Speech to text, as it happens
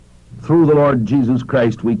through the Lord Jesus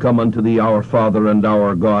Christ we come unto thee, our Father and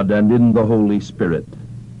our God, and in the Holy Spirit.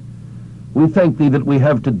 We thank thee that we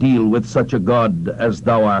have to deal with such a God as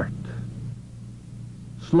thou art.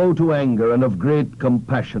 Slow to anger and of great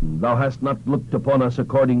compassion, thou hast not looked upon us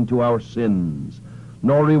according to our sins,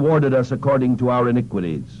 nor rewarded us according to our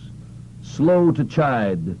iniquities. Slow to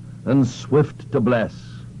chide and swift to bless.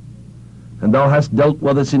 And thou hast dealt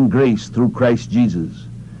with us in grace through Christ Jesus.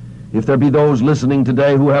 If there be those listening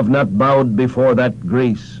today who have not bowed before that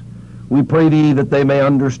grace, we pray thee that they may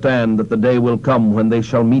understand that the day will come when they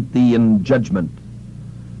shall meet thee in judgment.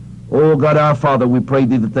 O God our Father, we pray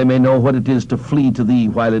thee that they may know what it is to flee to thee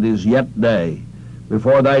while it is yet day,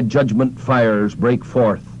 before thy judgment fires break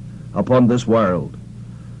forth upon this world.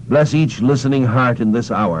 Bless each listening heart in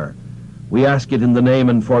this hour. We ask it in the name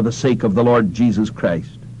and for the sake of the Lord Jesus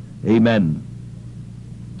Christ. Amen.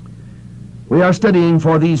 We are studying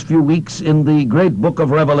for these few weeks in the great book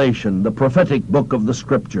of Revelation, the prophetic book of the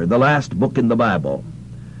Scripture, the last book in the Bible,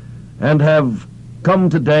 and have come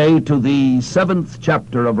today to the 7th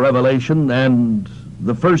chapter of Revelation and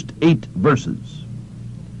the first 8 verses.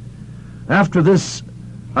 After this,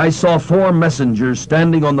 I saw 4 messengers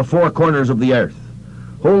standing on the 4 corners of the earth,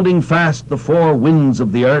 holding fast the 4 winds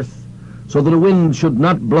of the earth, so that a wind should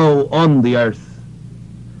not blow on the earth,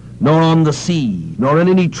 nor on the sea, nor in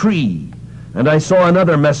any tree. And I saw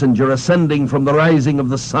another messenger ascending from the rising of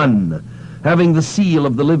the sun, having the seal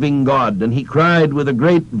of the living God. And he cried with a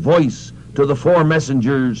great voice to the 4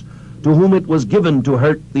 messengers, to whom it was given to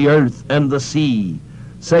hurt the earth and the sea,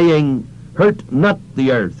 saying, Hurt not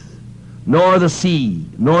the earth, nor the sea,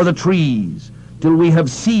 nor the trees, till we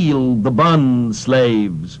have sealed the bond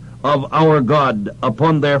slaves of our God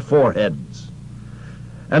upon their foreheads.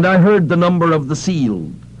 And I heard the number of the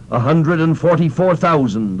sealed,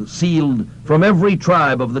 144,000 sealed from every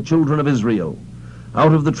tribe of the children of Israel.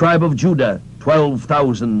 Out of the tribe of Judah,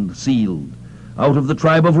 12,000 sealed. Out of the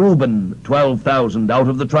tribe of Reuben, 12,000. Out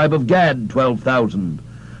of the tribe of Gad, 12,000.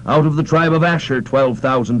 Out of the tribe of Asher,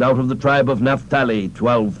 12,000. Out of the tribe of Naphtali,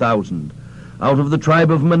 12,000. Out of the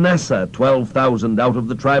tribe of Manasseh, 12,000. Out of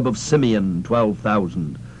the tribe of Simeon,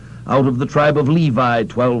 12,000. Out of the tribe of Levi,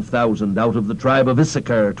 12,000. Out of the tribe of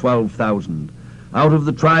Issachar, 12,000. Out of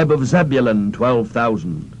the tribe of Zebulun,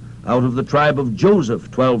 12,000. Out of the tribe of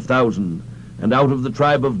Joseph, 12,000. And out of the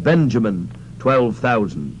tribe of Benjamin,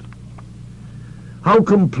 12,000. How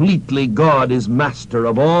completely God is master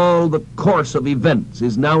of all the course of events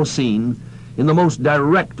is now seen in the most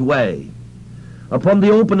direct way. Upon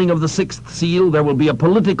the opening of the 6th seal, there will be a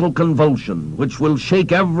political convulsion which will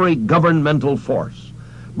shake every governmental force,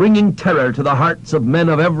 bringing terror to the hearts of men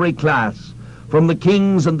of every class, from the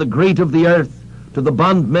kings and the great of the earth to the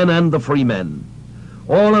bondmen and the freemen.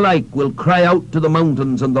 All alike will cry out to the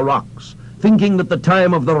mountains and the rocks, thinking that the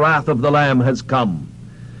time of the wrath of the Lamb has come.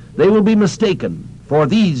 They will be mistaken, for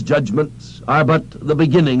these judgments are but the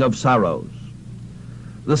beginning of sorrows.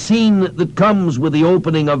 The scene that comes with the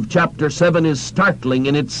opening of chapter 7 is startling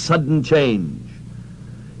in its sudden change.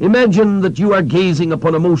 Imagine that you are gazing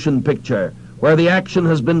upon a motion picture where the action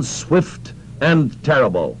has been swift and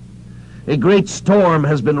terrible. A great storm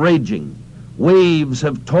has been raging. Waves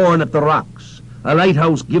have torn at the rocks, a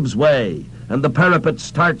lighthouse gives way, and the parapet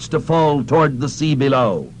starts to fall toward the sea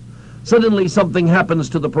below. Suddenly something happens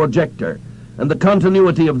to the projector, and the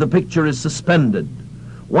continuity of the picture is suspended.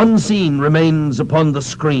 One scene remains upon the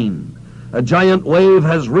screen. A giant wave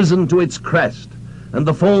has risen to its crest, and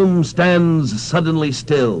the foam stands suddenly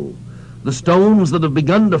still. The stones that have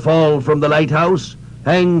begun to fall from the lighthouse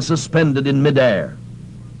hang suspended in midair.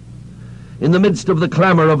 In the midst of the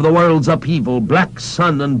clamor of the world's upheaval, black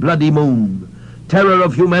sun and bloody moon, terror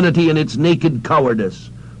of humanity in its naked cowardice,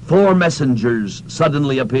 4 messengers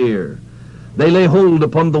suddenly appear. They lay hold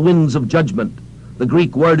upon the winds of judgment. The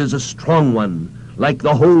Greek word is a strong one, like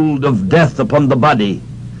the hold of death upon the body.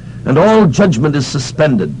 And all judgment is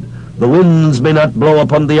suspended. The winds may not blow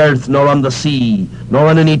upon the earth, nor on the sea, nor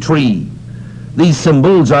on any tree. These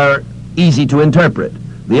symbols are easy to interpret.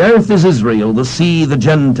 The earth is Israel, the sea the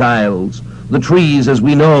Gentiles, the trees, as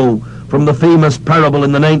we know from the famous parable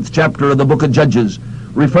in the 9th chapter of the book of Judges,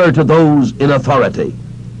 refer to those in authority.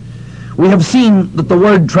 We have seen that the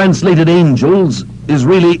word translated angels is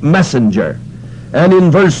really messenger. And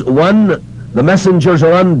in verse 1, the messengers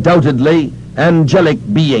are undoubtedly angelic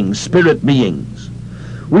beings, spirit beings.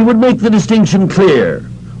 We would make the distinction clear,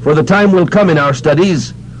 for the time will come in our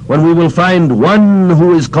studies when we will find one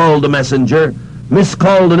who is called a messenger,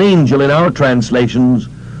 miscalled an angel in our translations,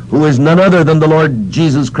 who is none other than the Lord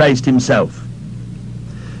Jesus Christ himself.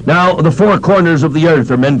 Now, the 4 corners of the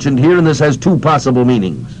earth are mentioned here, and this has 2 possible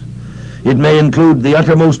meanings. It may include the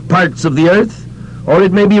uttermost parts of the earth, or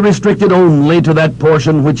it may be restricted only to that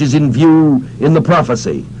portion which is in view in the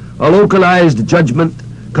prophecy, a localized judgment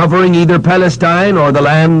covering either Palestine or the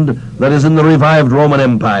land that is in the revived Roman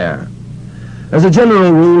Empire. As a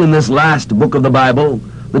general rule in this last book of the Bible,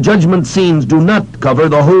 the judgment scenes do not cover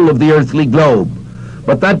the whole of the earthly globe,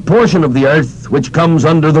 but that portion of the earth which comes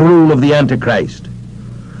under the rule of the Antichrist.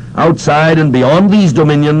 Outside and beyond these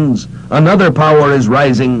dominions, another power is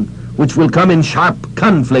rising, which will come in sharp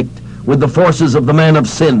conflict with the forces of the man of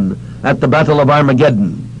sin at the Battle of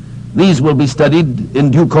Armageddon. These will be studied in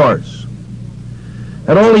due course.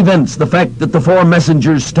 At all events, the fact that the four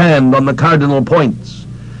messengers stand on the cardinal points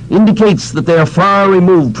indicates that they are far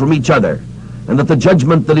removed from each other, and that the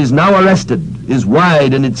judgment that is now arrested is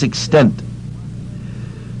wide in its extent.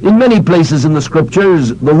 In many places in the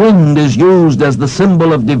Scriptures, the wind is used as the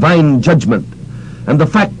symbol of divine judgment, and the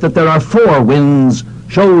fact that there are four winds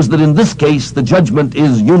shows that in this case the judgment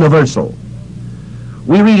is universal.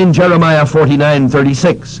 We read in Jeremiah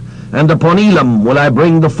 49:36, "And upon Elam will I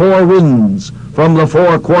bring the four winds from the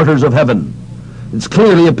four quarters of heaven." It's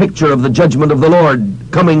clearly a picture of the judgment of the Lord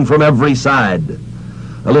coming from every side.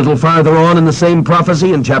 A little farther on in the same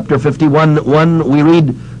prophecy, in chapter 51:1, we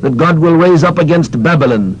read that God will raise up against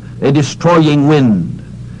Babylon a destroying wind.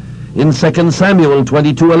 In 2 Samuel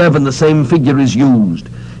 22:11, the same figure is used,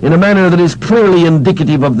 in a manner that is clearly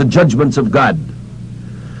indicative of the judgments of God.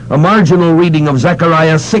 A marginal reading of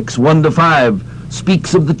Zechariah 6:1-5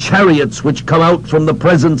 speaks of the chariots which come out from the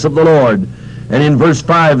presence of the Lord, and in verse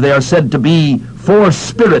 5 they are said to be four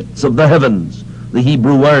spirits of the heavens. The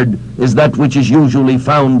Hebrew word is that which is usually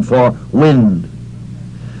found for wind.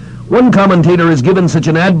 One commentator has given such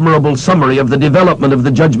an admirable summary of the development of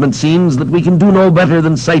the judgment scenes that we can do no better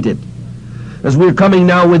than cite it. As we're coming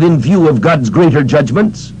now within view of God's greater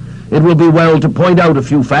judgments, it will be well to point out a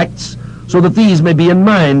few facts so that these may be in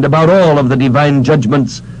mind about all of the divine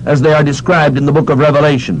judgments as they are described in the book of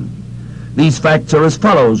Revelation. These facts are as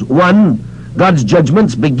follows. 1. God's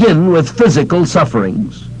judgments begin with physical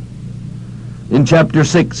sufferings, in chapter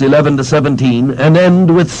 6:11-17, and end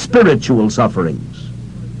with spiritual sufferings.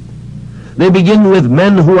 They begin with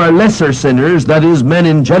men who are lesser sinners, that is, men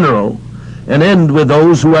in general, and end with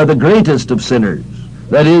those who are the greatest of sinners,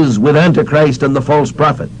 that is, with Antichrist and the false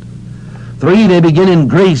prophet. 3, they begin in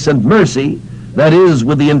grace and mercy, that is,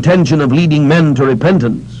 with the intention of leading men to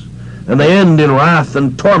repentance, and they end in wrath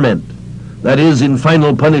and torment, that is, in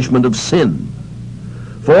final punishment of sin.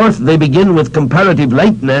 4th, they begin with comparative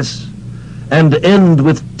lightness, and end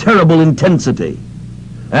with terrible intensity.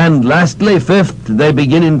 And lastly, 5th, they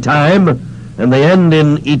begin in time, and they end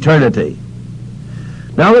in eternity.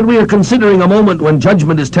 Now that we are considering a moment when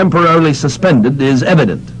judgment is temporarily suspended is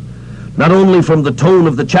evident, not only from the tone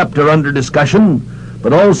of the chapter under discussion,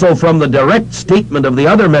 but also from the direct statement of the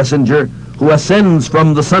other messenger who ascends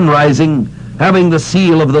from the sun rising, having the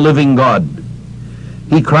seal of the living God.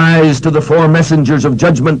 He cries to the four messengers of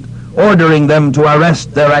judgment, ordering them to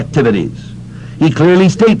arrest their activities. He clearly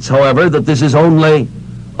states, however, that this is only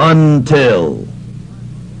until.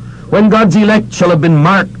 When God's elect shall have been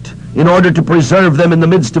marked in order to preserve them in the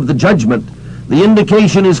midst of the judgment, the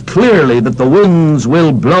indication is clearly that the winds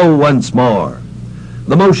will blow once more.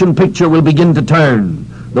 The motion picture will begin to turn,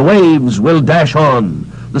 the waves will dash on,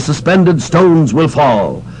 the suspended stones will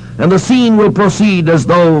fall, and the scene will proceed as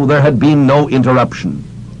though there had been no interruption.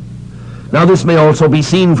 Now this may also be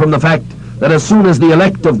seen from the fact that as soon as the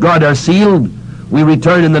elect of God are sealed, we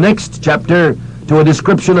return in the next chapter to a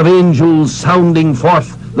description of angels sounding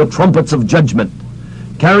forth the trumpets of judgment,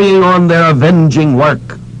 carrying on their avenging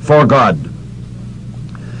work for God.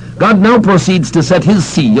 God now proceeds to set his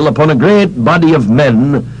seal upon a great body of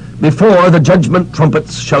men before the judgment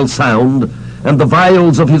trumpets shall sound, and the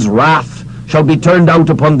vials of his wrath shall be turned out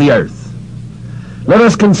upon the earth. Let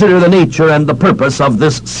us consider the nature and the purpose of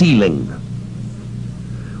this sealing.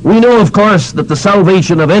 We know, of course, that the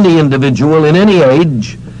salvation of any individual in any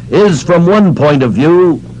age is, from one point of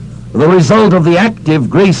view, the result of the active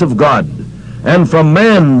grace of God, and from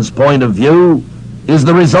man's point of view, is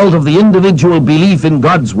the result of the individual belief in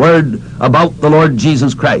God's word about the Lord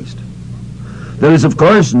Jesus Christ. There is, of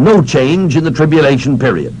course, no change in the tribulation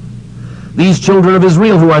period. These children of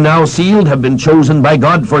Israel who are now sealed have been chosen by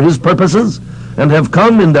God for his purposes and have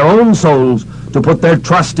come in their own souls to put their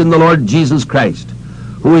trust in the Lord Jesus Christ,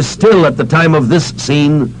 who is still at the time of this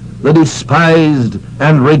scene the despised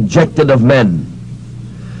and rejected of men.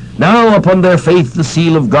 Now upon their faith the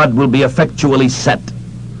seal of God will be effectually set.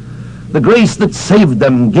 The grace that saved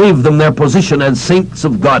them gave them their position as saints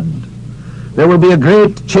of God. There will be a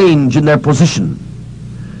great change in their position.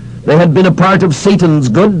 They had been a part of Satan's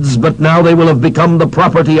goods, but now they will have become the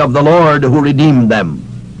property of the Lord who redeemed them.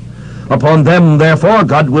 Upon them, therefore,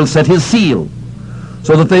 God will set his seal,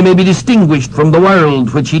 so that they may be distinguished from the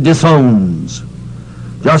world which he disowns.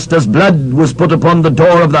 Just as blood was put upon the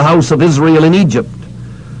door of the house of Israel in Egypt,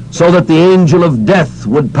 so that the angel of death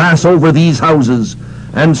would pass over these houses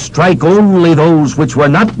and strike only those which were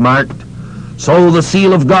not marked, so the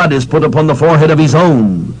seal of God is put upon the forehead of his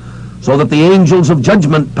own, so that the angels of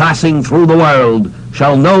judgment passing through the world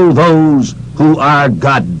shall know those who are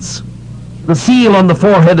God's. The seal on the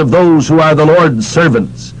forehead of those who are the Lord's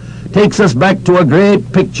servants takes us back to a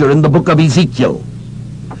great picture in the book of Ezekiel.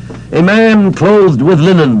 A man clothed with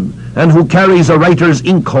linen and who carries a writer's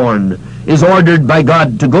inkhorn is ordered by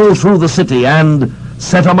God to go through the city and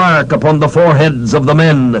set a mark upon the foreheads of the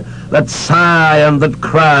men that sigh and that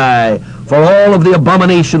cry for all of the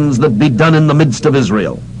abominations that be done in the midst of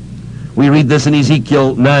Israel. We read this in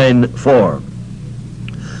Ezekiel 9:4.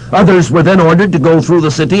 Others were then ordered to go through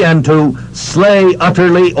the city and to slay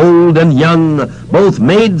utterly old and young, both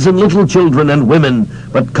maids and little children and women,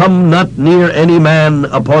 but come not near any man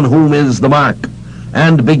upon whom is the mark,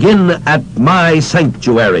 and begin at my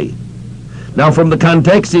sanctuary. Now from the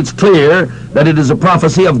context it's clear that it is a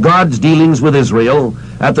prophecy of God's dealings with Israel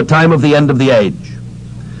at the time of the end of the age.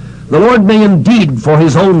 The Lord may indeed for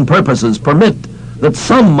his own purposes permit that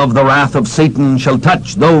some of the wrath of Satan shall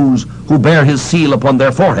touch those who bear his seal upon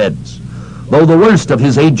their foreheads, though the worst of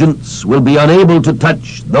his agents will be unable to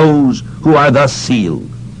touch those who are thus sealed.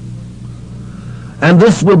 And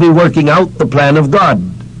this will be working out the plan of God.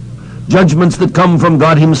 Judgments that come from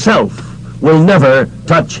God himself will never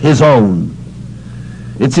touch his own.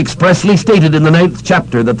 It's expressly stated in the 9th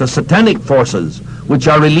chapter that the satanic forces which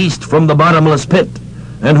are released from the bottomless pit,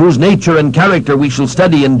 and whose nature and character we shall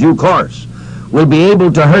study in due course, will be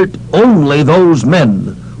able to hurt only those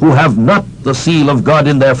men who have not the seal of God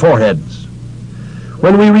in their foreheads.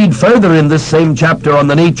 When we read further in this same chapter on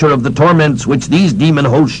the nature of the torments which these demon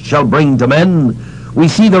hosts shall bring to men, we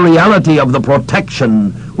see the reality of the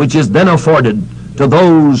protection which is then afforded to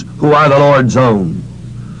those who are the Lord's own.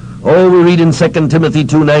 Oh, we read in 2 Timothy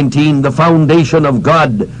 2:19, the foundation of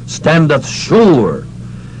God standeth sure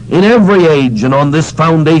in every age, and on this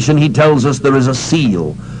foundation he tells us there is a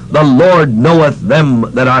seal. The Lord knoweth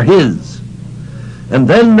them that are his. And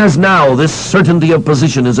then as now, this certainty of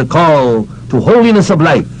position is a call to holiness of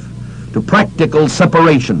life, to practical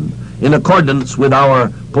separation in accordance with our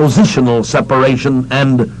positional separation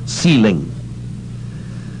and sealing.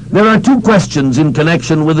 There are two questions in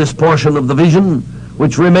connection with this portion of the vision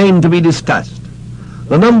which remain to be discussed: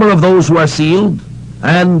 the number of those who are sealed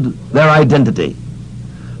and their identity.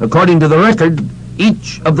 According to the record,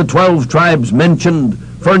 each of the 12 tribes mentioned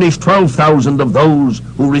furnished 12,000 of those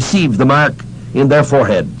who received the mark in their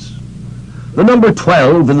foreheads. The number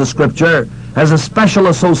 12 in the scripture has a special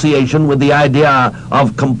association with the idea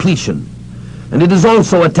of completion, and it is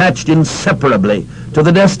also attached inseparably to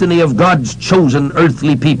the destiny of God's chosen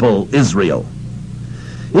earthly people, Israel.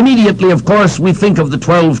 Immediately, of course, we think of the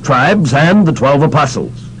 12 tribes and the 12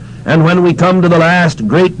 apostles, and when we come to the last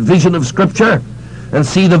great vision of scripture and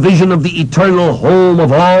see the vision of the eternal home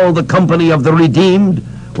of all the company of the redeemed,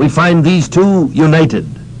 we find these two united.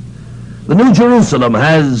 The New Jerusalem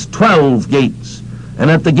has 12 gates, and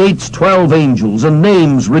at the gates 12 angels, and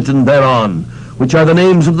names written thereon, which are the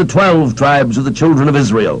names of the 12 tribes of the children of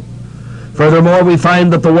Israel. Furthermore, we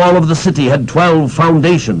find that the wall of the city had 12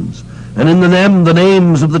 foundations, and in them the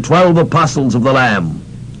names of the 12 apostles of the Lamb.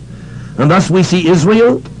 And thus we see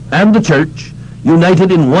Israel and the church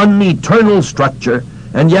united in one eternal structure,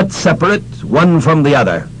 and yet separate one from the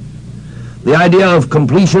other. The idea of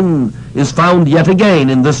completion is found yet again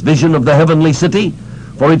in this vision of the heavenly city,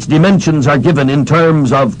 for its dimensions are given in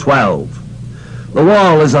terms of 12. The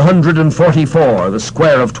wall is 144, the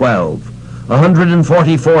square of 12,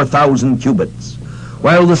 144,000 cubits,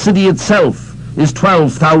 while the city itself is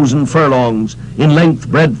 12,000 furlongs in length,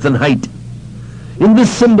 breadth, and height. In this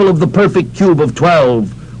symbol of the perfect cube of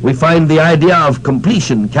 12, we find the idea of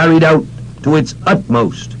completion carried out to its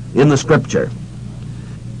utmost in the scripture.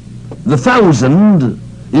 The 1,000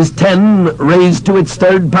 is 10 raised to its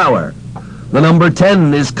third power. The number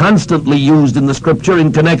 10 is constantly used in the scripture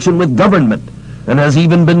in connection with government, and has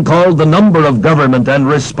even been called the number of government and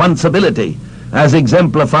responsibility, as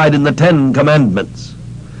exemplified in the 10 Commandments.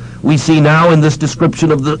 We see now in this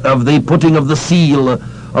description of the putting of the seal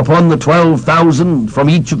upon the 12,000 from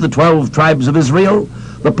each of the 12 tribes of Israel,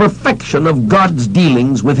 the perfection of God's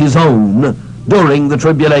dealings with his own during the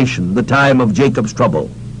tribulation, the time of Jacob's trouble.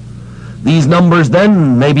 These numbers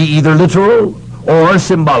then may be either literal or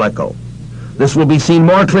symbolical. This will be seen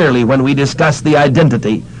more clearly when we discuss the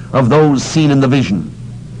identity of those seen in the vision.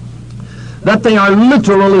 That they are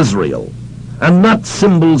literal Israel and not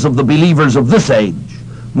symbols of the believers of this age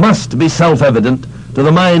must be self-evident to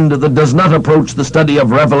the mind that does not approach the study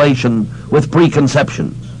of Revelation with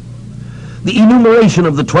preconceptions. The enumeration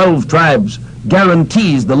of the 12 tribes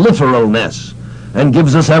guarantees the literalness and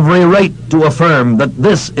gives us every right to affirm that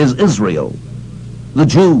this is Israel, the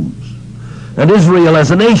Jews, and Israel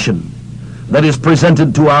as a nation that is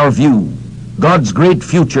presented to our view, God's great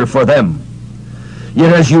future for them.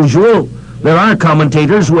 Yet, as usual, there are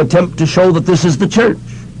commentators who attempt to show that this is the church.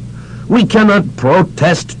 We cannot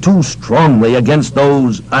protest too strongly against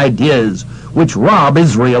those ideas which rob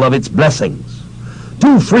Israel of its blessings.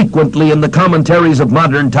 Too frequently in the commentaries of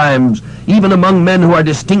modern times, even among men who are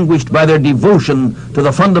distinguished by their devotion to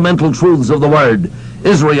the fundamental truths of the Word,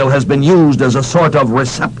 Israel has been used as a sort of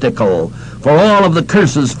receptacle for all of the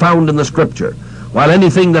curses found in the Scripture, while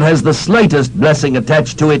anything that has the slightest blessing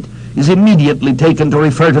attached to it is immediately taken to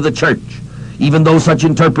refer to the church, even though such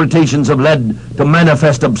interpretations have led to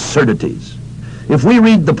manifest absurdities. If we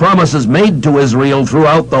read the promises made to Israel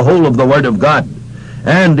throughout the whole of the Word of God,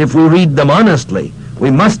 and if we read them honestly, we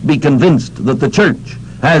must be convinced that the church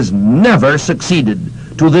has never succeeded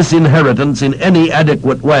to this inheritance in any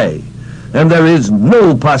adequate way, and there is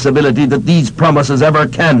no possibility that these promises ever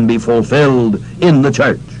can be fulfilled in the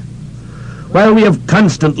church. While we have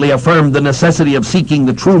constantly affirmed the necessity of seeking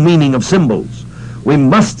the true meaning of symbols, we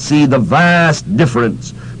must see the vast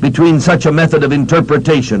difference between such a method of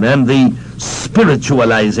interpretation and the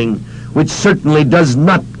spiritualizing, which certainly does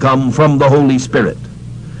not come from the Holy Spirit,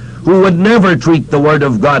 who would never treat the Word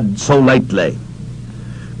of God so lightly.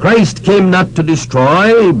 Christ came not to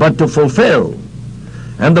destroy, but to fulfill,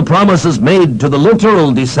 and the promises made to the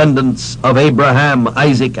literal descendants of Abraham,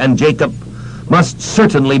 Isaac, and Jacob must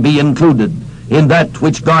certainly be included in that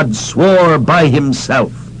which God swore by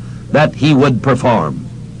himself that he would perform.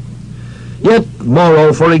 Yet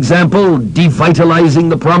Morrow, for example, devitalizing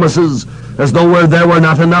the promises as though there were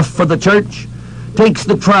not enough for the church, takes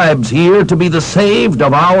the tribes here to be the saved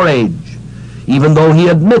of our age, even though he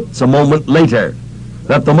admits a moment later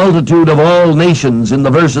that the multitude of all nations in the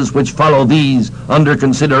verses which follow these under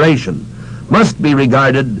consideration must be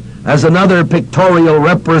regarded as another pictorial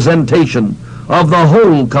representation of the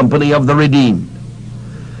whole company of the redeemed.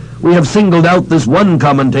 We have singled out this one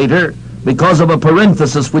commentator because of a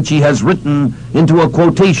parenthesis which he has written into a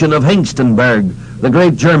quotation of Hengstenberg, the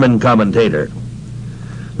great German commentator.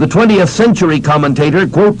 The 20th century commentator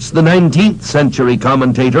quotes the 19th century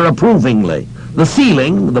commentator approvingly. The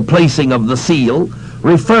sealing, the placing of the seal,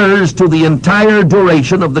 refers to the entire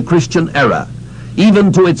duration of the Christian era,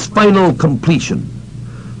 even to its final completion.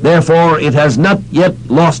 Therefore, it has not yet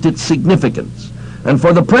lost its significance, and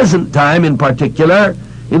for the present time in particular,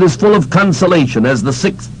 it is full of consolation as the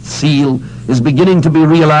sixth seal is beginning to be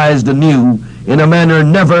realized anew in a manner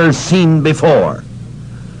never seen before.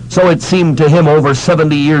 So it seemed to him over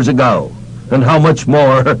 70 years ago, and how much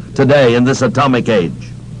more today in this atomic age.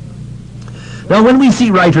 Now, when we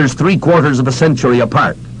see writers 3/4 of a century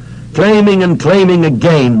apart, claiming and claiming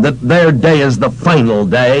again that their day is the final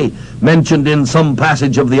day, mentioned in some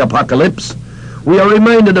passage of the Apocalypse, we are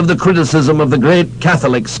reminded of the criticism of the great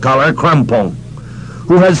Catholic scholar Crampon,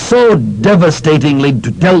 who has so devastatingly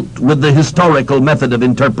dealt with the historical method of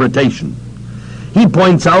interpretation. He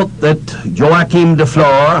points out that Joachim de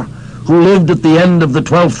Flore, who lived at the end of the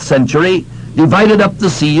 12th century, divided up the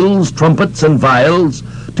seals, trumpets, and vials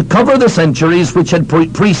to cover the centuries which had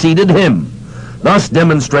preceded him, thus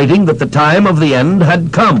demonstrating that the time of the end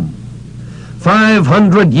had come.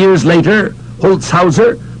 500 years later,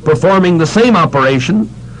 Holzhauser, performing the same operation,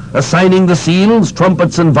 assigning the seals,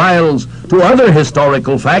 trumpets, and vials to other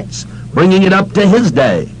historical facts, bringing it up to his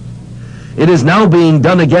day. It is now being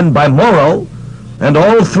done again by Morrow, and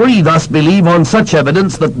all three thus believe on such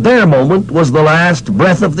evidence that their moment was the last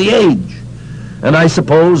breath of the age. And I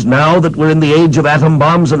suppose now that we're in the age of atom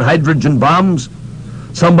bombs and hydrogen bombs,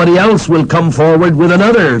 somebody else will come forward with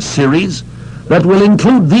another series that will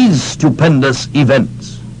include these stupendous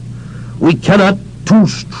events. We cannot too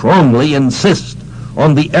strongly insist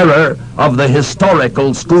on the error of the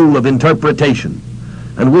historical school of interpretation,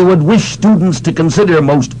 and we would wish students to consider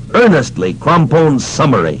most earnestly Crampon's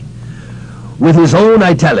summary, with his own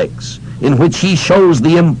italics, in which he shows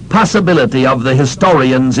the impossibility of the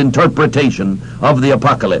historian's interpretation of the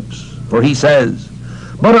Apocalypse. For he says,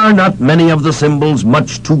 "But are not many of the symbols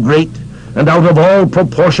much too great, and out of all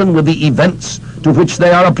proportion with the events to which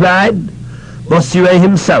they are applied?" Bossuet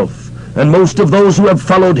himself, and most of those who have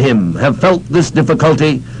followed him, have felt this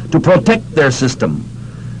difficulty to protect their system,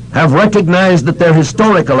 have recognized that their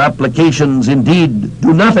historical applications indeed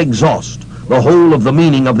do not exhaust the whole of the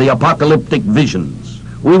meaning of the apocalyptic visions,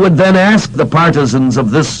 we would then ask the partisans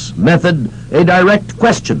of this method a direct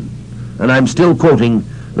question, and I'm still quoting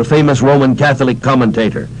the famous Roman Catholic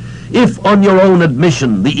commentator. If on your own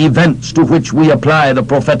admission the events to which we apply the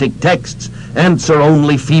prophetic texts answer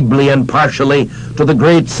only feebly and partially to the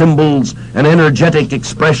great symbols and energetic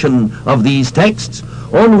expression of these texts,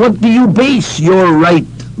 on what do you base your right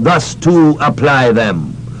thus to apply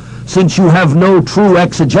them? Since you have no true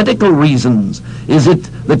exegetical reasons, is it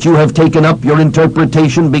that you have taken up your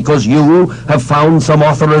interpretation because you have found some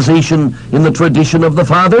authorization in the tradition of the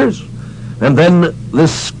fathers? And then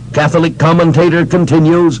this Catholic commentator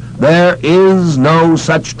continues, there is no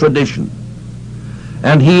such tradition.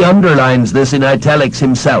 And he underlines this in italics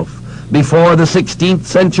himself. Before the 16th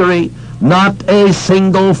century, not a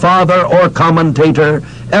single father or commentator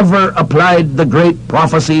ever applied the great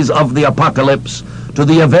prophecies of the apocalypse to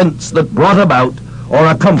the events that brought about or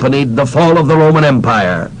accompanied the fall of the Roman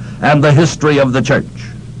Empire and the history of the church.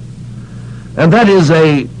 And that is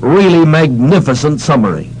a really magnificent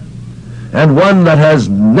summary, and one that has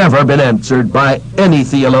never been answered by any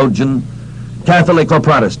theologian, Catholic or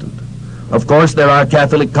Protestant. Of course, there are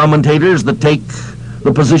Catholic commentators that take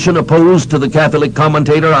the position opposed to the Catholic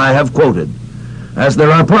commentator I have quoted, as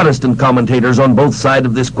there are Protestant commentators on both sides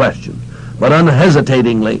of this question. But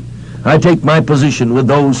unhesitatingly, I take my position with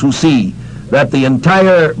those who see that the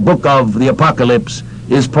entire book of the Apocalypse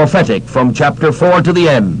is prophetic from chapter 4 to the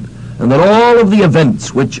end, and that all of the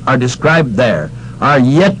events which are described there are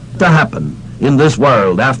yet to happen in this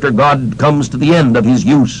world after God comes to the end of his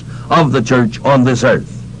use of the church on this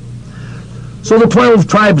earth. So the 12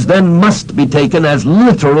 tribes then must be taken as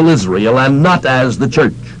literal Israel and not as the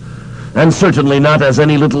church, and certainly not as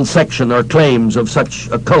any little section or claims of such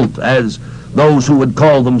a cult as those who would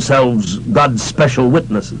call themselves God's special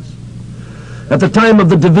witnesses. At the time of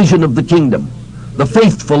the division of the kingdom, the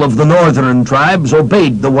faithful of the northern tribes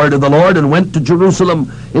obeyed the word of the Lord and went to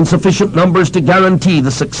Jerusalem in sufficient numbers to guarantee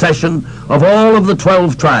the succession of all of the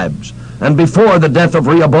 12 tribes. And before the death of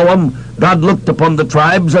Rehoboam, God looked upon the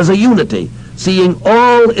tribes as a unity, seeing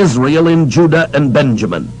all Israel in Judah and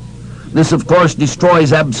Benjamin. This, of course,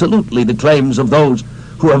 destroys absolutely the claims of those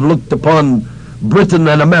who have looked upon Britain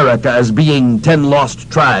and America as being 10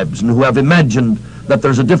 lost tribes and who have imagined that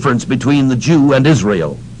there's a difference between the Jew and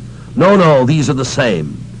Israel. No, these are the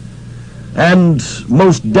same. And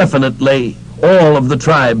most definitely, all of the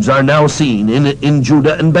tribes are now seen in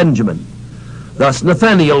Judah and Benjamin. Thus,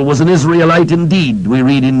 Nathanael was an Israelite indeed, we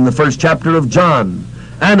read in the 1st chapter of John.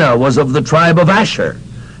 Anna was of the tribe of Asher,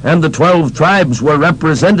 and the 12 tribes were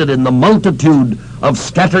represented in the multitude of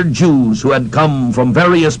scattered Jews who had come from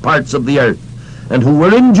various parts of the earth, and who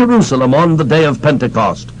were in Jerusalem on the day of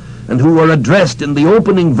Pentecost, and who were addressed in the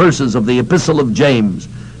opening verses of the Epistle of James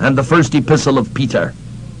and the first Epistle of Peter.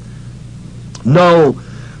 No,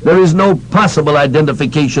 there is no possible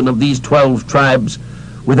identification of these 12 tribes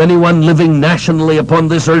with anyone living nationally upon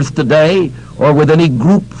this earth today, or with any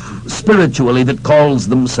group spiritually that calls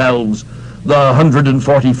themselves the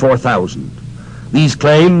 144,000. These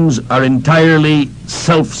claims are entirely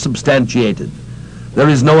self-substantiated. There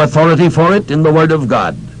is no authority for it in the Word of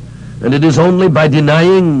God, and it is only by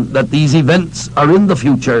denying that these events are in the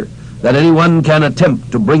future that anyone can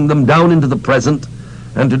attempt to bring them down into the present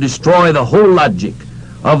and to destroy the whole logic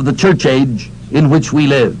of the church age in which we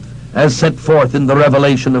live, as set forth in the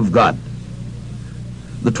revelation of God.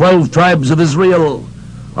 The 12 tribes of Israel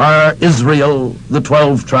are Israel, the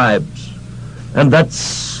 12 tribes, and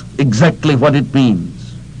that's exactly what it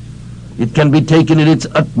means. It can be taken in its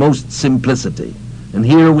utmost simplicity. And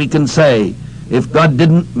here we can say, if God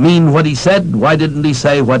didn't mean what he said, why didn't he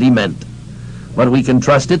say what he meant? But we can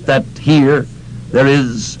trust it that here there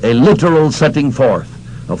is a literal setting forth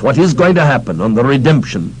of what is going to happen on the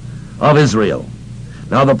redemption of Israel.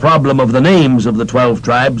 Now the problem of the names of the 12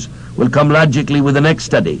 tribes will come logically with the next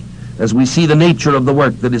study, as we see the nature of the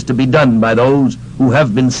work that is to be done by those who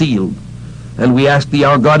have been sealed. And we ask thee,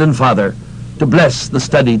 our God and Father, to bless the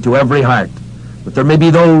study to every heart, that there may be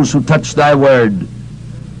those who touch thy word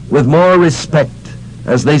with more respect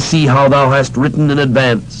as they see how thou hast written in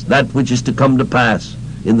advance that which is to come to pass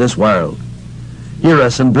in this world. Hear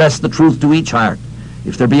us and bless the truth to each heart.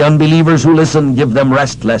 If there be unbelievers who listen, give them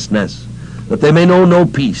restlessness, that they may know no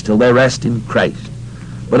peace till they rest in Christ.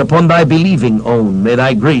 But upon thy believing own may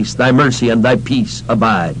thy grace, thy mercy, and thy peace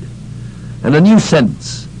abide, and a new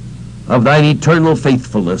sense of thine eternal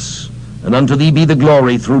faithfulness, and unto thee be the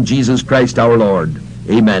glory through Jesus Christ our Lord.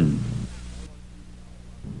 Amen.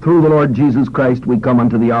 Through the Lord Jesus Christ we come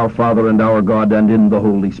unto thee, our Father and our God, and in the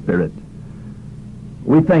Holy Spirit.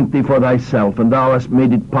 We thank thee for thyself, and thou hast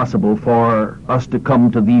made it possible for us to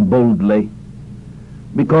come to thee boldly,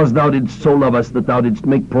 because thou didst so love us that thou didst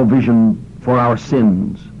make provision for our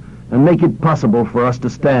sins, and make it possible for us to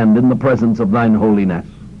stand in the presence of thine holiness.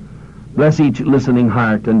 Bless each listening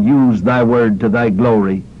heart, and use thy word to thy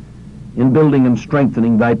glory, in building and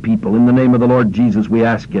strengthening thy people. In the name of the Lord Jesus we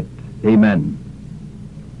ask it. Amen.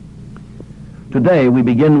 Today we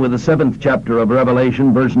begin with the 7th chapter of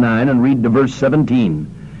Revelation, verse 9, and read to verse 17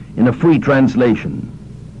 in a free translation.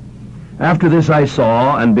 After this I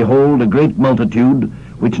saw, and behold, a great multitude,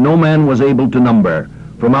 which no man was able to number,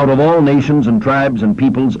 from out of all nations and tribes and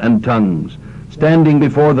peoples and tongues, standing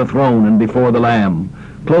before the throne and before the Lamb,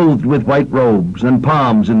 clothed with white robes, and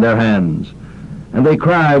palms in their hands. And they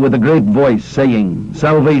cry with a great voice, saying,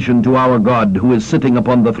 Salvation to our God, who is sitting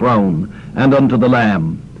upon the throne, and unto the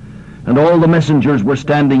Lamb. And all the messengers were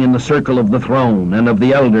standing in the circle of the throne, and of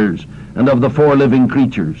the elders, and of the 4 living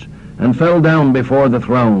creatures, and fell down before the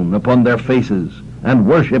throne upon their faces, and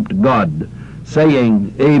worshipped God,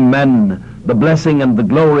 saying, Amen. The blessing and the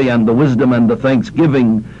glory and the wisdom and the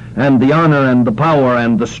thanksgiving and the honor and the power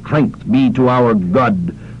and the strength be to our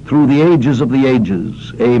God through the ages of the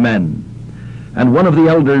ages. Amen. And one of the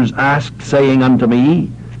elders asked, saying unto me,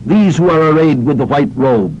 These who are arrayed with the white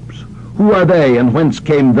robes, who are they, and whence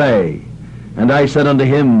came they? And I said unto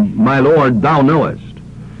him, My Lord, thou knowest.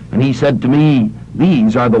 And he said to me,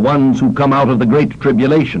 These are the ones who come out of the great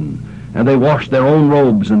tribulation, and they washed their own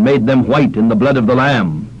robes, and made them white in the blood of the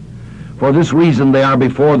Lamb. For this reason they are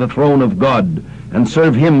before the throne of God, and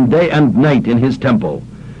serve him day and night in his temple.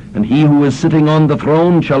 And he who is sitting on the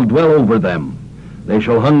throne shall dwell over them. They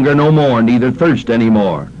shall hunger no more, neither thirst any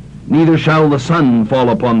more. Neither shall the sun fall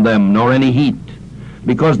upon them, nor any heat.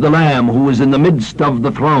 Because the Lamb who is in the midst of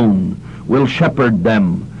the throne will shepherd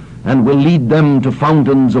them, and will lead them to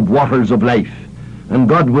fountains of waters of life. And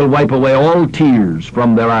God will wipe away all tears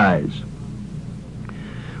from their eyes.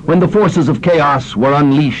 When the forces of chaos were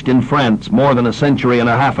unleashed in France more than a century and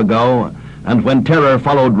a half ago, and when terror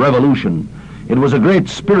followed revolution, it was a great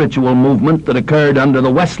spiritual movement that occurred under the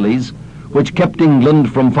Wesleys, which kept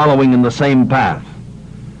England from following in the same path.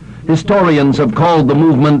 Historians have called the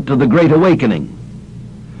movement the Great Awakening.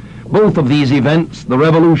 Both of these events, the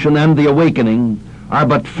Revolution and the Awakening, are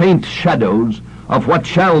but faint shadows of what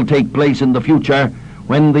shall take place in the future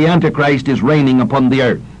when the Antichrist is reigning upon the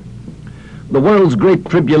earth. The world's great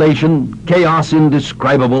tribulation, chaos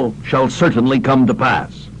indescribable, shall certainly come to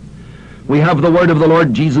pass. We have the word of the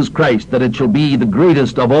Lord Jesus Christ that it shall be the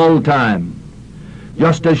greatest of all time.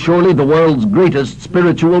 Just as surely the world's greatest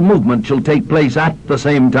spiritual movement shall take place at the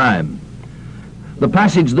same time. The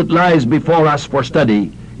passage that lies before us for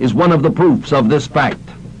study is one of the proofs of this fact.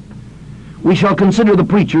 We shall consider the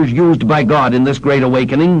preachers used by God in this great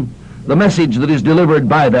awakening, the message that is delivered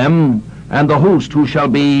by them, and the host who shall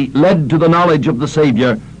be led to the knowledge of the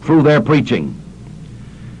Savior through their preaching.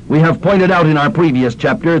 We have pointed out in our previous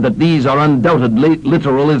chapter that these are undoubtedly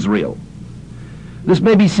literal Israel. This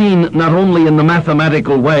may be seen not only in the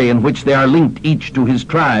mathematical way in which they are linked each to his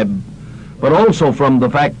tribe, but also from the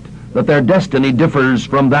fact that their destiny differs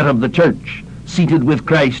from that of the church, seated with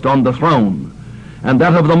Christ on the throne, and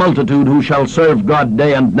that of the multitude who shall serve God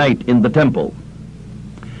day and night in the temple.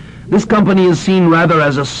 This company is seen rather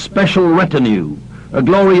as a special retinue, a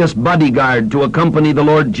glorious bodyguard to accompany the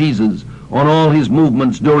Lord Jesus on all his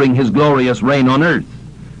movements during his glorious reign on earth,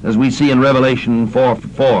 as we see in Revelation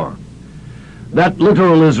 4:4. That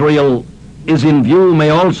literal Israel is in view may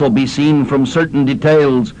also be seen from certain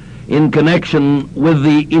details in connection with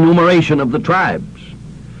the enumeration of the tribes.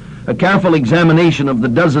 A careful examination of the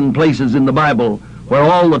dozen places in the Bible where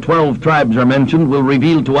all the 12 tribes are mentioned will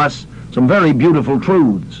reveal to us some very beautiful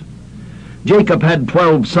truths. Jacob had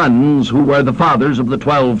 12 sons who were the fathers of the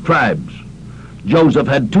 12 tribes. Joseph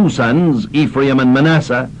had 2 sons, Ephraim and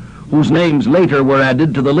Manasseh, whose names later were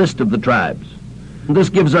added to the list of the tribes. This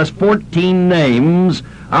gives us 14 names,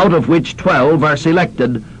 out of which 12 are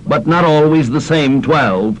selected, but not always the same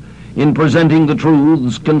 12, in presenting the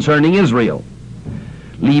truths concerning Israel.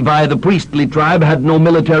 Levi, the priestly tribe, had no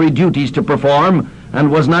military duties to perform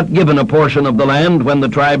and was not given a portion of the land when the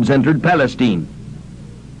tribes entered Palestine.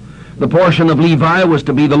 The portion of Levi was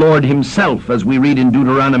to be the Lord himself, as we read in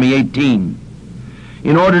Deuteronomy 18.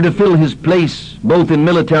 In order to fill his place both in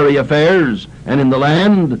military affairs and in the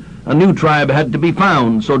land, a new tribe had to be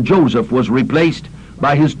found, so Joseph was replaced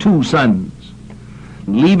by his 2 sons.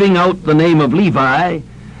 Leaving out the name of Levi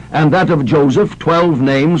and that of Joseph, 12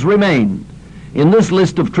 names remained. In this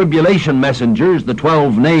list of tribulation messengers, the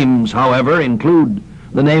 12 names, however, include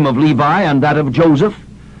the name of Levi and that of Joseph,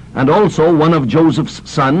 and also one of Joseph's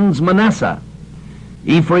sons, Manasseh.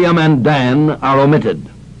 Ephraim and Dan are omitted.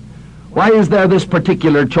 Why is there this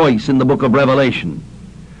particular choice in the book of Revelation?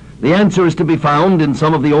 The answer is to be found in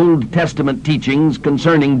some of the Old Testament teachings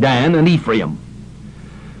concerning Dan and Ephraim.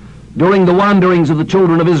 During the wanderings of the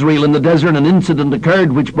children of Israel in the desert, an incident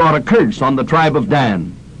occurred which brought a curse on the tribe of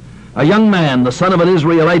Dan. A young man, the son of an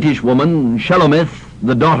Israelitish woman, Shelomith,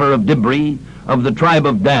 the daughter of Dibri, of the tribe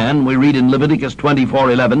of Dan, we read in Leviticus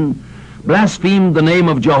 24:11, blasphemed the name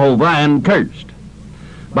of Jehovah and cursed.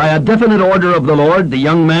 By a definite order of the Lord, the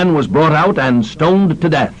young man was brought out and stoned to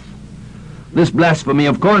death. This blasphemy,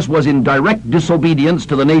 of course, was in direct disobedience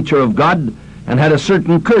to the nature of God and had a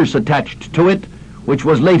certain curse attached to it, which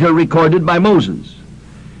was later recorded by Moses.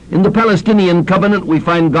 In the Palestinian covenant, we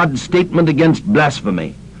find God's statement against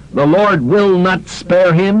blasphemy. The Lord will not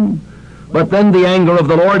spare him, but then the anger of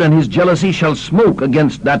the Lord and his jealousy shall smoke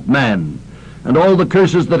against that man, and all the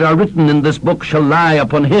curses that are written in this book shall lie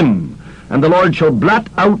upon him, and the Lord shall blot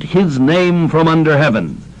out his name from under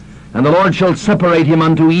heaven, and the Lord shall separate him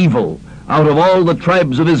unto evil out of all the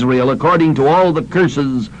tribes of Israel, according to all the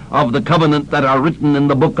curses of the covenant that are written in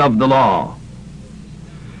the book of the law.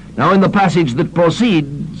 Now in the passage that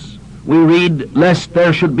proceeds, we read, lest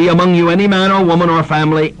there should be among you any man or woman or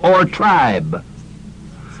family or tribe.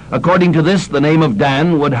 According to this, the name of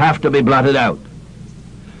Dan would have to be blotted out.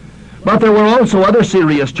 But there were also other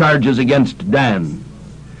serious charges against Dan.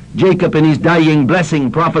 Jacob in his dying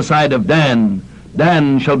blessing prophesied of Dan,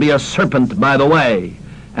 Dan shall be a serpent by the way,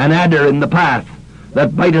 an adder in the path,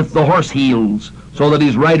 that biteth the horse heels, so that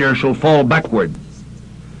his rider shall fall backward.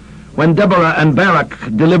 When Deborah and Barak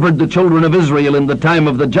delivered the children of Israel in the time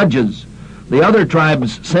of the judges, the other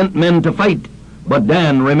tribes sent men to fight, but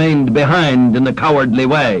Dan remained behind in a cowardly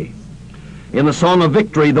way. In the Song of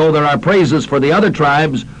Victory, though there are praises for the other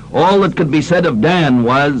tribes, all that could be said of Dan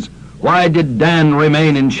was, why did Dan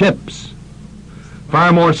remain in ships?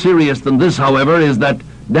 Far more serious than this, however, is that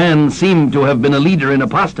Dan seemed to have been a leader in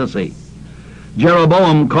apostasy.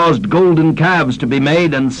 Jeroboam caused golden calves to be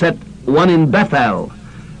made and set one in Bethel,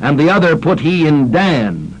 and the other put he in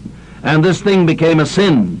Dan. And this thing became a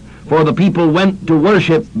sin, for the people went to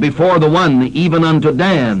worship before the one, even unto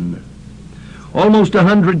Dan. Almost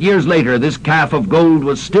 100 years later, this calf of gold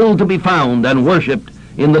was still to be found and worshipped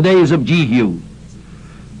in the days of Jehu.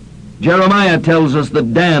 Jeremiah tells us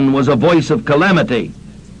that Dan was a voice of calamity.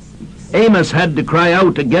 Amos had to cry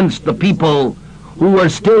out against the people who were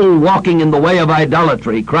still walking in the way of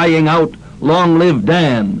idolatry, crying out, long live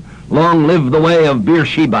Dan, long live the way of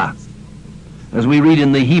Beersheba, as we read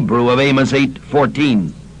in the Hebrew of Amos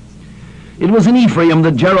 8:14. It was in Ephraim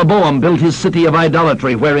that Jeroboam built his city of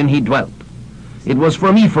idolatry wherein he dwelt. It was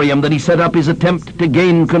from Ephraim that he set up his attempt to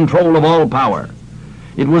gain control of all power.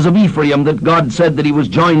 It was of Ephraim that God said that he was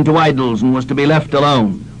joined to idols and was to be left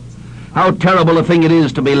alone. How terrible a thing it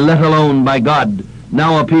is to be let alone by God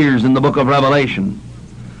now appears in the book of Revelation.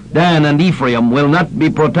 Dan and Ephraim will not be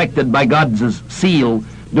protected by God's seal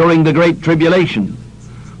during the great tribulation.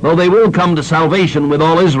 Though they will come to salvation with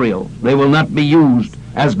all Israel, they will not be used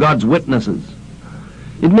as God's witnesses.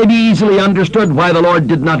 It may be easily understood why the Lord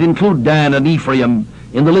did not include Dan and Ephraim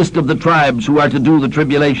in the list of the tribes who are to do the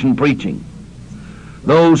tribulation preaching.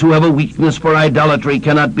 Those who have a weakness for idolatry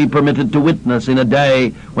cannot be permitted to witness in a day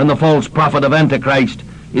when the false prophet of Antichrist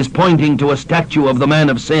is pointing to a statue of the man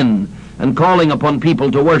of sin and calling upon people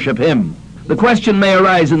to worship him. The question may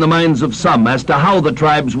arise in the minds of some as to how the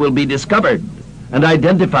tribes will be discovered and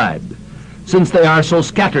identified, since they are so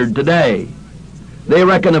scattered today. They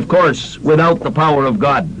reckon, of course, without the power of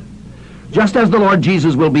God. Just as the Lord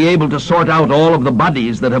Jesus will be able to sort out all of the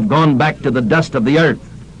bodies that have gone back to the dust of the earth,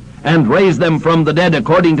 and raise them from the dead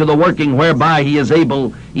according to the working whereby he is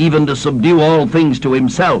able even to subdue all things to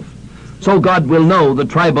himself, so God will know the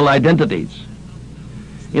tribal identities.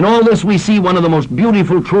 In all this we see one of the most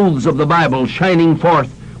beautiful truths of the Bible shining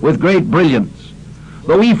forth with great brilliance.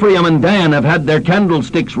 Though Ephraim and Dan have had their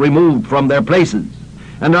candlesticks removed from their places,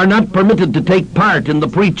 and are not permitted to take part in the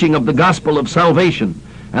preaching of the gospel of salvation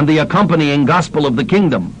and the accompanying gospel of the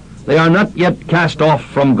kingdom, they are not yet cast off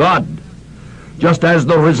from God. Just as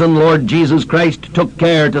the risen Lord Jesus Christ took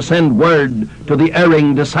care to send word to the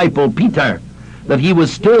erring disciple Peter that he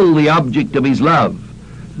was still the object of his love,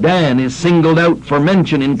 Dan is singled out for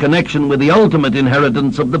mention in connection with the ultimate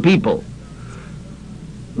inheritance of the people.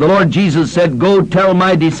 The Lord Jesus said, "Go tell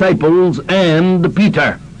my disciples and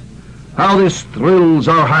Peter." How this thrills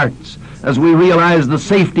our hearts as we realize the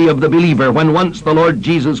safety of the believer when once the Lord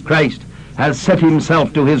Jesus Christ has set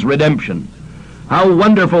himself to his redemption. How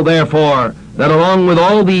wonderful, therefore, that along with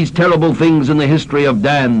all these terrible things in the history of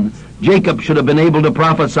Dan, Jacob should have been able to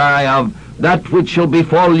prophesy of that which shall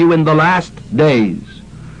befall you in the last days.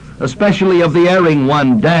 Especially of the erring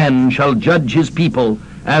one, Dan shall judge his people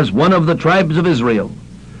as one of the tribes of Israel.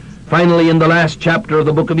 Finally, in the last chapter of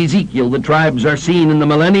the book of Ezekiel, the tribes are seen in the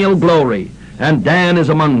millennial glory, and Dan is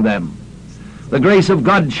among them. The grace of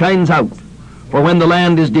God shines out, for when the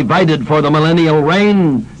land is divided for the millennial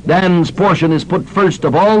reign, Dan's portion is put first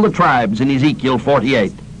of all the tribes in Ezekiel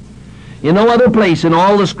 48. In no other place in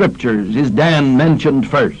all the scriptures is Dan mentioned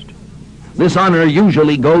first. This honor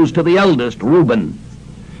usually goes to the eldest, Reuben.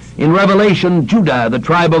 In Revelation, Judah, the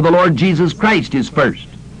tribe of the Lord Jesus Christ, is first.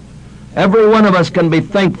 Every one of us can be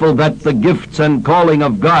thankful that the gifts and calling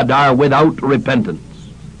of God are without repentance.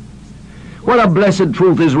 What a blessed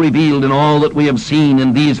truth is revealed in all that we have seen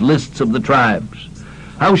in these lists of the tribes.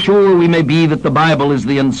 How sure we may be that the Bible is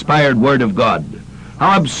the inspired Word of God.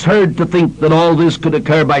 How absurd to think that all this could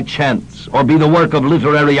occur by chance or be the work of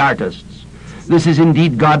literary artists. This is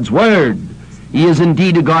indeed God's Word. He is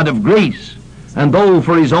indeed a God of grace. And though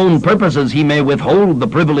for his own purposes he may withhold the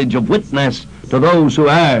privilege of witness to those who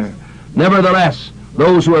err, nevertheless,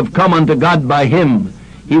 those who have come unto God by him,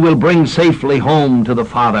 he will bring safely home to the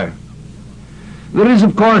Father. There is,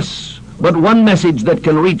 of course, but one message that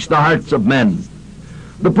can reach the hearts of men.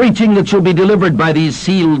 The preaching that shall be delivered by these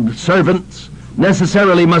sealed servants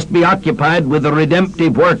necessarily must be occupied with the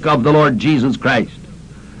redemptive work of the Lord Jesus Christ.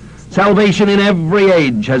 Salvation in every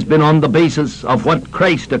age has been on the basis of what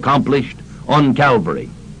Christ accomplished on Calvary.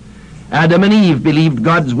 Adam and Eve believed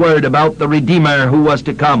God's word about the Redeemer who was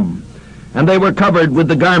to come, and they were covered with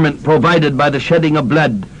the garment provided by the shedding of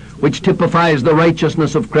blood, which typifies the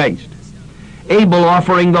righteousness of Christ. Abel,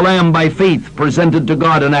 offering the lamb by faith, presented to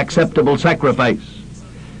God an acceptable sacrifice.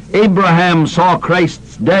 Abraham saw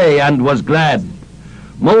Christ's day and was glad.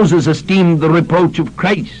 Moses esteemed the reproach of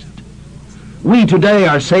Christ. We today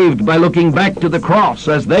are saved by looking back to the cross,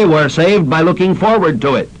 as they were saved by looking forward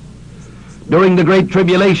to it. During the Great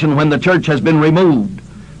Tribulation, when the church has been removed,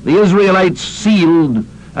 the Israelites sealed,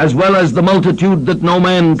 as well as the multitude that no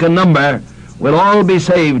man can number, will all be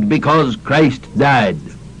saved because Christ died.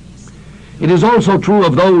 It is also true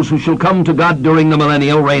of those who shall come to God during the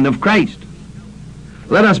millennial reign of Christ.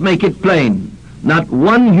 Let us make it plain. Not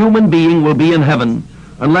one human being will be in heaven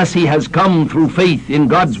unless he has come through faith in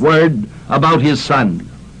God's word about his Son.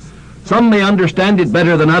 Some may understand it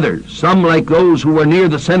better than others. Some, like those who were near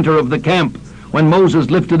the center of the camp when Moses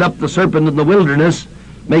lifted up the serpent in the wilderness,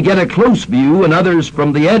 may get a close view, and others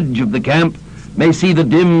from the edge of the camp may see the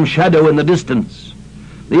dim shadow in the distance.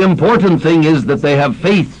 The important thing is that they have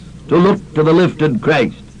faith to look to the lifted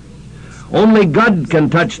Christ. Only God can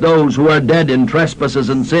touch those who are dead in trespasses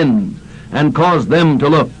and sins and cause them to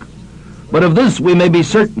look. But of this we may be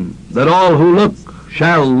certain, that all who look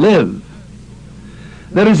shall live.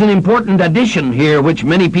 There is an important addition here which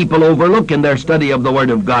many people overlook in their study of the Word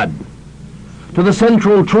of God. To the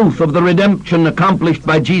central truth of the redemption accomplished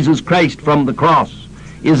by Jesus Christ from the cross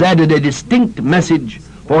is added a distinct message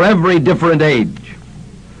for every different age.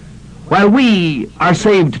 While we are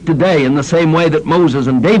saved today in the same way that Moses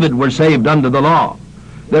and David were saved under the law,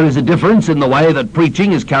 there is a difference in the way that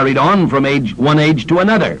preaching is carried on from one age to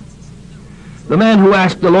another. The man who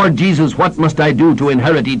asked the Lord Jesus, "What must I do to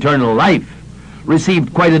inherit eternal life?"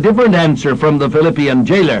 received quite a different answer from the Philippian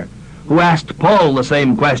jailer, who asked Paul the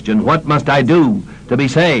same question, "What must I do to be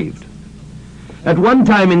saved?" At one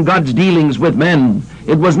time in God's dealings with men,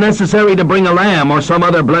 it was necessary to bring a lamb or some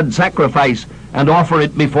other blood sacrifice and offer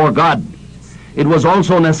it before God. It was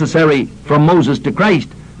also necessary from Moses to Christ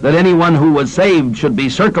that anyone who was saved should be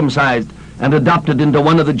circumcised and adopted into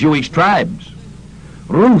one of the Jewish tribes.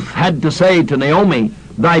 Ruth had to say to Naomi,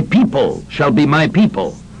 "Thy people shall be my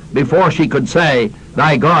people," before she could say,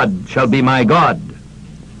 "Thy God shall be my God."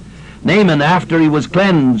 Naaman, after he was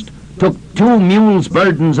cleansed, took 2 mules'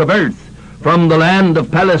 burdens of earth from the land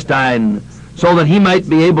of Palestine so that he might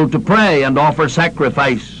be able to pray and offer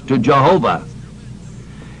sacrifice to Jehovah.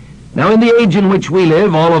 Now, in the age in which we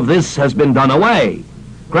live, all of this has been done away.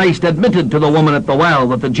 Christ admitted to the woman at the well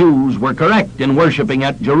that the Jews were correct in worshiping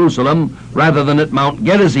at Jerusalem rather than at Mount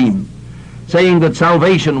Gerizim, saying that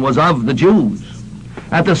salvation was of the Jews.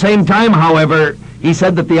 At the same time, however, he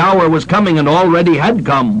said that the hour was coming, and already had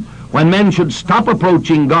come, when men should stop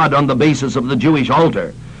approaching God on the basis of the Jewish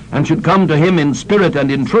altar and should come to him in spirit and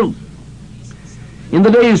in truth. In the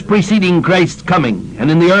days preceding Christ's coming, and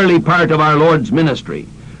in the early part of our Lord's ministry,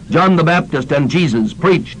 John the Baptist and Jesus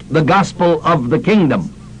preached the gospel of the kingdom.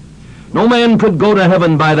 No man could go to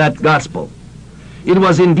heaven by that gospel. It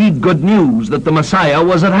was indeed good news that the Messiah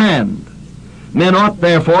was at hand. Men ought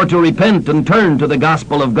therefore to repent and turn to the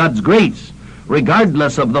gospel of God's grace,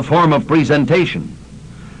 regardless of the form of presentation.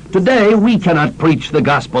 Today we cannot preach the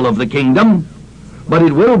gospel of the kingdom, but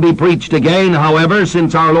it will be preached again, however,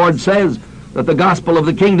 since our Lord says that the gospel of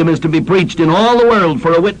the kingdom is to be preached in all the world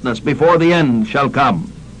for a witness before the end shall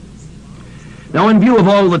come. Now, in view of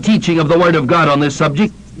all the teaching of the Word of God on this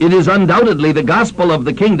subject, it is undoubtedly the gospel of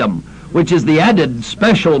the kingdom which is the added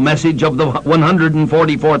special message of the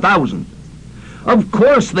 144,000. Of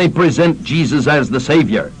course they present Jesus as the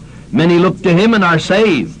Savior. Many look to him and are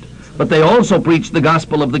saved, but they also preach the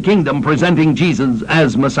gospel of the kingdom, presenting Jesus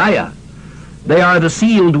as Messiah. They are the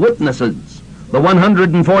sealed witnesses, the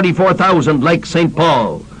 144,000 like St.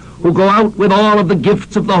 Paul, who go out with all of the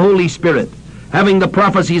gifts of the Holy Spirit, having the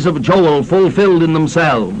prophecies of Joel fulfilled in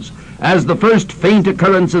themselves, as the first faint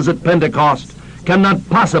occurrences at Pentecost cannot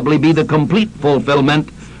possibly be the complete fulfillment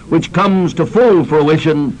which comes to full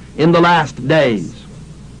fruition in the last days.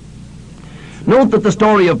 Note that the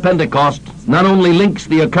story of Pentecost not only links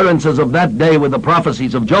the occurrences of that day with the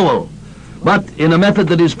prophecies of Joel, but in a method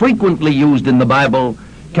that is frequently used in the Bible,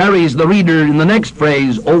 carries the reader in the next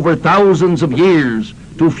phrase over thousands of years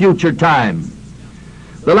to future time.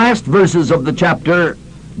 The last verses of the chapter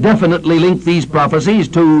definitely link these prophecies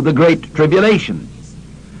to the Great Tribulation.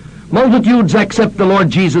 Multitudes accept the Lord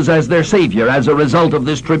Jesus as their Savior as a result of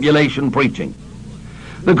this tribulation preaching.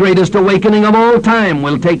 The greatest awakening of all time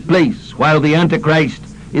will take place while the Antichrist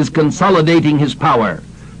is consolidating his power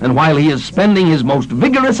and while he is spending his most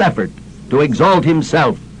vigorous effort to exalt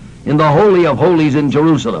himself in the Holy of Holies in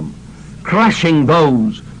Jerusalem, crushing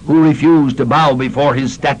those who refuse to bow before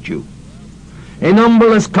his statue. A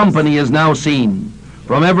numberless company is now seen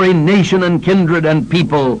from every nation and kindred and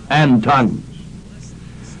people and tongues.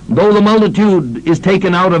 Though the multitude is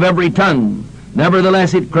taken out of every tongue,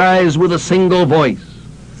 nevertheless it cries with a single voice.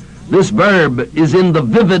 This verb is in the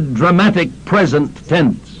vivid, dramatic present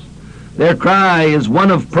tense. Their cry is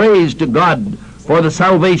one of praise to God for the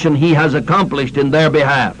salvation he has accomplished in their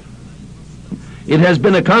behalf. It has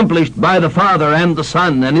been accomplished by the Father and the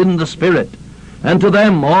Son and in the Spirit, and to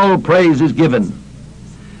them all praise is given.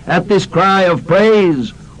 At this cry of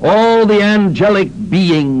praise, all the angelic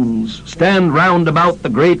beings stand round about the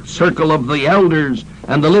great circle of the elders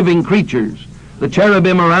and the living creatures. The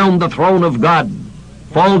cherubim around the throne of God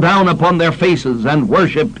fall down upon their faces and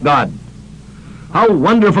worship God. How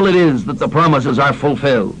wonderful it is that the promises are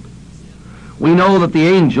fulfilled. We know that the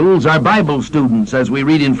angels are Bible students, as we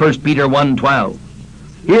read in 1 Peter 1:12.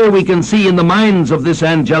 Here we can see in the minds of this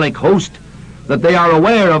angelic host that they are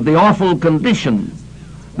aware of the awful condition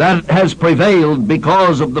that has prevailed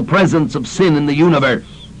because of the presence of sin in the universe.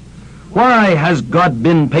 Why has God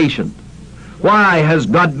been patient? Why has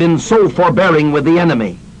God been so forbearing with the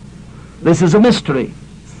enemy? This is a mystery.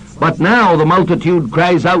 But now the multitude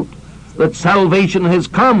cries out that salvation has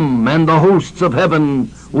come and the hosts of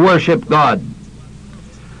heaven worship God.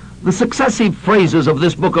 The successive phrases of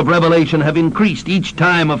this book of Revelation have increased each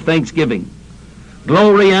time of thanksgiving.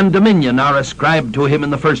 Glory and dominion are ascribed to him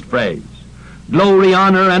in the first phrase. Glory,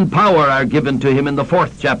 honor, and power are given to him in the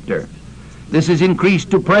 4th chapter. This is increased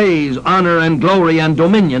to praise, honor, and glory and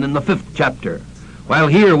dominion in the 5th chapter, while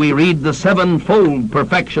here we read the 7-fold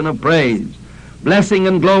perfection of praise, blessing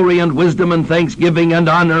and glory and wisdom and thanksgiving and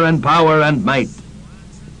honor and power and might.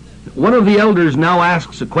 One of the elders now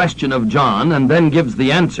asks a question of John and then gives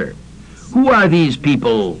the answer. Who are these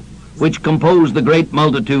people which compose the great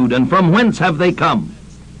multitude, and from whence have they come?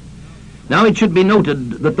 Now it should be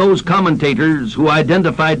noted that those commentators who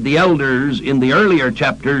identified the elders in the earlier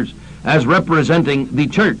chapters as representing the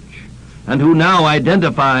church, and who now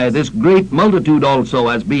identify this great multitude also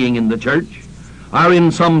as being in the church, are in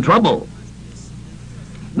some trouble.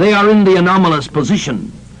 They are in the anomalous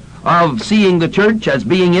position of seeing the church as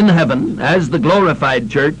being in heaven, as the glorified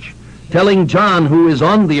church, telling John, who is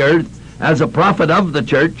on the earth as a prophet of the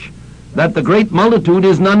church, that the great multitude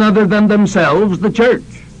is none other than themselves, the church.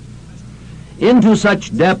 Into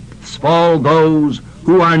such depths fall those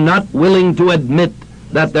who are not willing to admit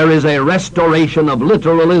that there is a restoration of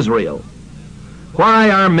literal Israel.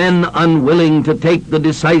 Why are men unwilling to take the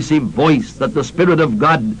decisive voice that the Spirit of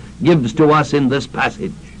God gives to us in this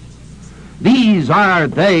passage? These are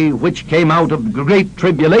they which came out of great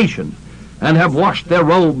tribulation and have washed their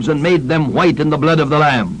robes and made them white in the blood of the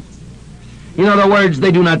Lamb. In other words,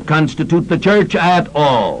 they do not constitute the church at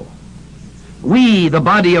all. We, the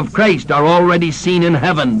body of Christ, are already seen in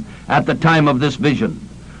heaven at the time of this vision.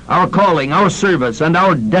 Our calling, our service, and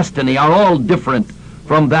our destiny are all different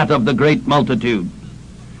from that of the great multitude.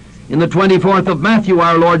 In the 24th of Matthew,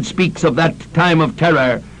 our Lord speaks of that time of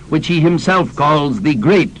terror, which he himself calls the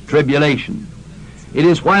Great Tribulation. It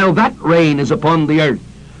is while that reign is upon the earth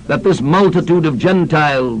that this multitude of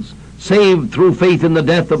Gentiles, saved through faith in the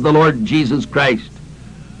death of the Lord Jesus Christ,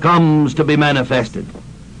 comes to be manifested.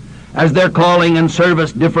 As their calling and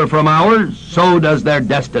service differ from ours, so does their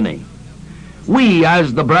destiny. We,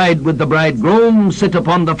 as the bride with the bridegroom, sit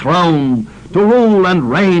upon the throne to rule and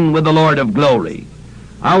reign with the Lord of glory.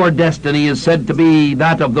 Our destiny is said to be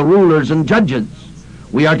that of the rulers and judges.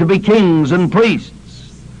 We are to be kings and priests.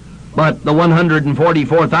 But the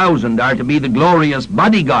 144,000 are to be the glorious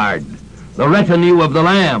bodyguard, the retinue of the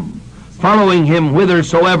Lamb, following him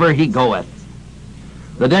whithersoever he goeth.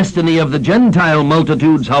 The destiny of the Gentile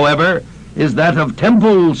multitudes, however, is that of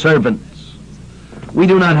temple servants. We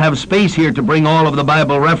do not have space here to bring all of the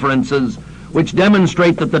Bible references which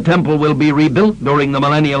demonstrate that the temple will be rebuilt during the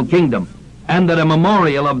millennial kingdom, and that a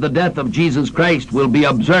memorial of the death of Jesus Christ will be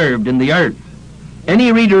observed in the earth.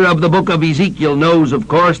 Any reader of the book of Ezekiel knows, of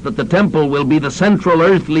course, that the temple will be the central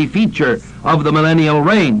earthly feature of the millennial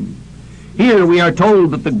reign. Here we are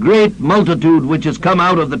told that the great multitude which has come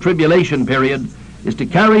out of the tribulation period is to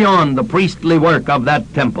carry on the priestly work of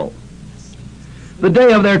that temple. The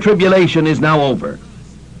day of their tribulation is now over.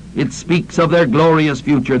 It speaks of their glorious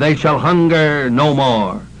future. They shall hunger no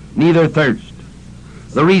more, neither thirst.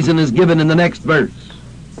 The reason is given in the next verse.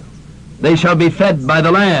 They shall be fed by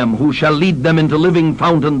the Lamb, who shall lead them into living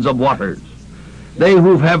fountains of waters. They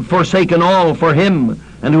who have forsaken all for him,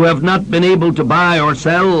 and who have not been able to buy or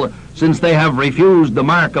sell, since they have refused the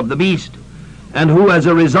mark of the beast, and who as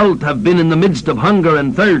a result have been in the midst of hunger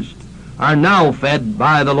and thirst, are now fed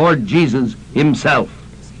by the Lord Jesus himself.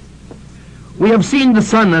 We have seen the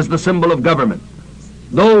Son as the symbol of government.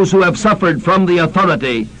 Those who have suffered from the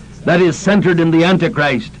authority that is centered in the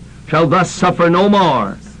Antichrist shall thus suffer no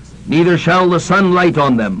more, neither shall the sun light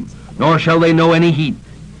on them, nor shall they know any heat.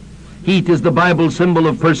 Heat is the Bible symbol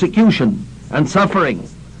of persecution and suffering,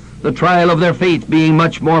 the trial of their faith being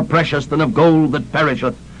much more precious than of gold that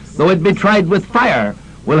perisheth, though it be tried with fire,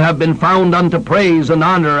 will have been found unto praise and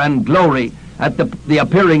honor and glory at the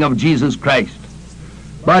appearing of Jesus Christ.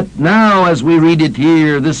 But now, as we read it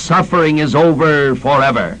here, this suffering is over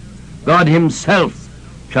forever. God himself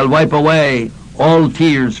shall wipe away all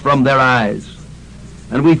tears from their eyes.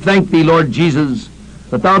 And we thank thee, Lord Jesus,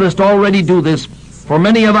 that thou dost already do this for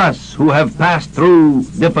many of us who have passed through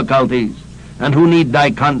difficulties and who need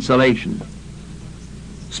thy consolation.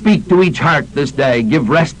 Speak to each heart this day. Give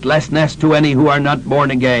restlessness to any who are not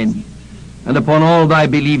born again. And upon all thy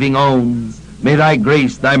believing own, may thy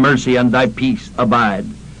grace, thy mercy, and thy peace abide.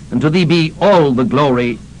 And to thee be all the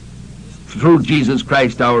glory through Jesus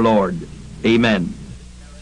Christ our Lord. Amen.